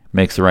he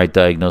makes the right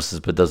diagnosis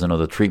but doesn't know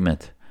the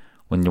treatment.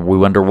 When we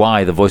wonder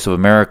why the Voice of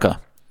America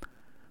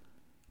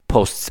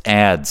posts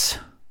ads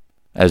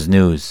as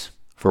news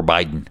for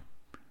Biden.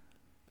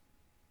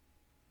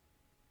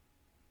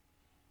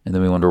 And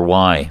then we wonder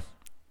why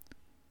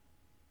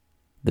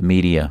the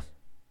media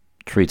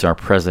treats our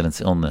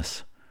president's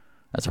illness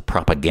as a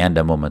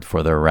propaganda moment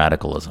for their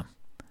radicalism.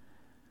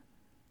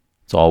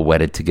 It's all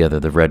wedded together,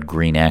 the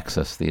red-green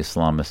axis, the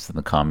Islamists and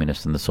the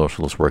communists and the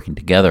socialists working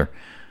together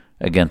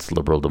against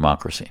liberal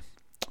democracy.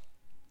 A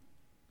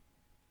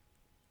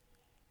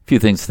few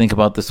things to think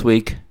about this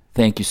week.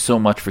 Thank you so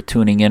much for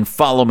tuning in.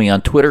 Follow me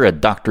on Twitter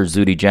at Dr.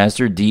 Zuhdi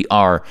Jasser,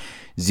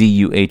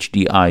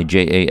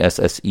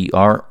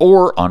 DrZuhdiJasser,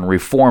 or on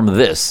Reform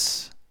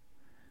This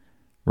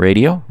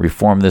Radio,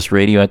 Reform This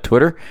Radio at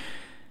Twitter.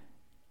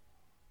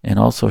 And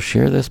also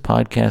share this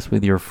podcast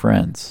with your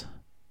friends.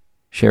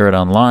 Share it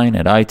online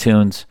at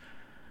iTunes,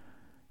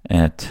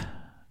 at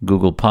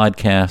Google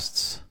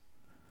Podcasts,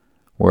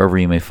 wherever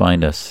you may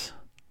find us.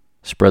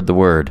 Spread the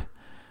word.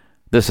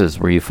 This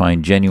is where you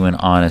find genuine,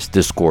 honest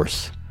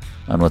discourse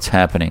on what's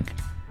happening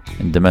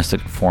in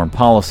domestic foreign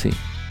policy,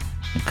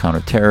 in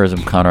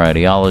counterterrorism,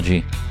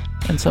 counter-ideology,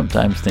 and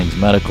sometimes things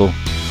medical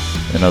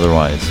and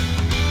otherwise.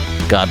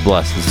 God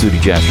bless. This is Zuhdi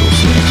Jasser. We'll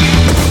see you next week.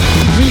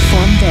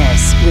 Reform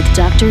This with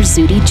Dr.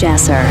 Zuhdi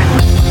Jasser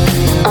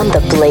on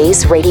the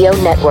Blaze Radio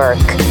Network.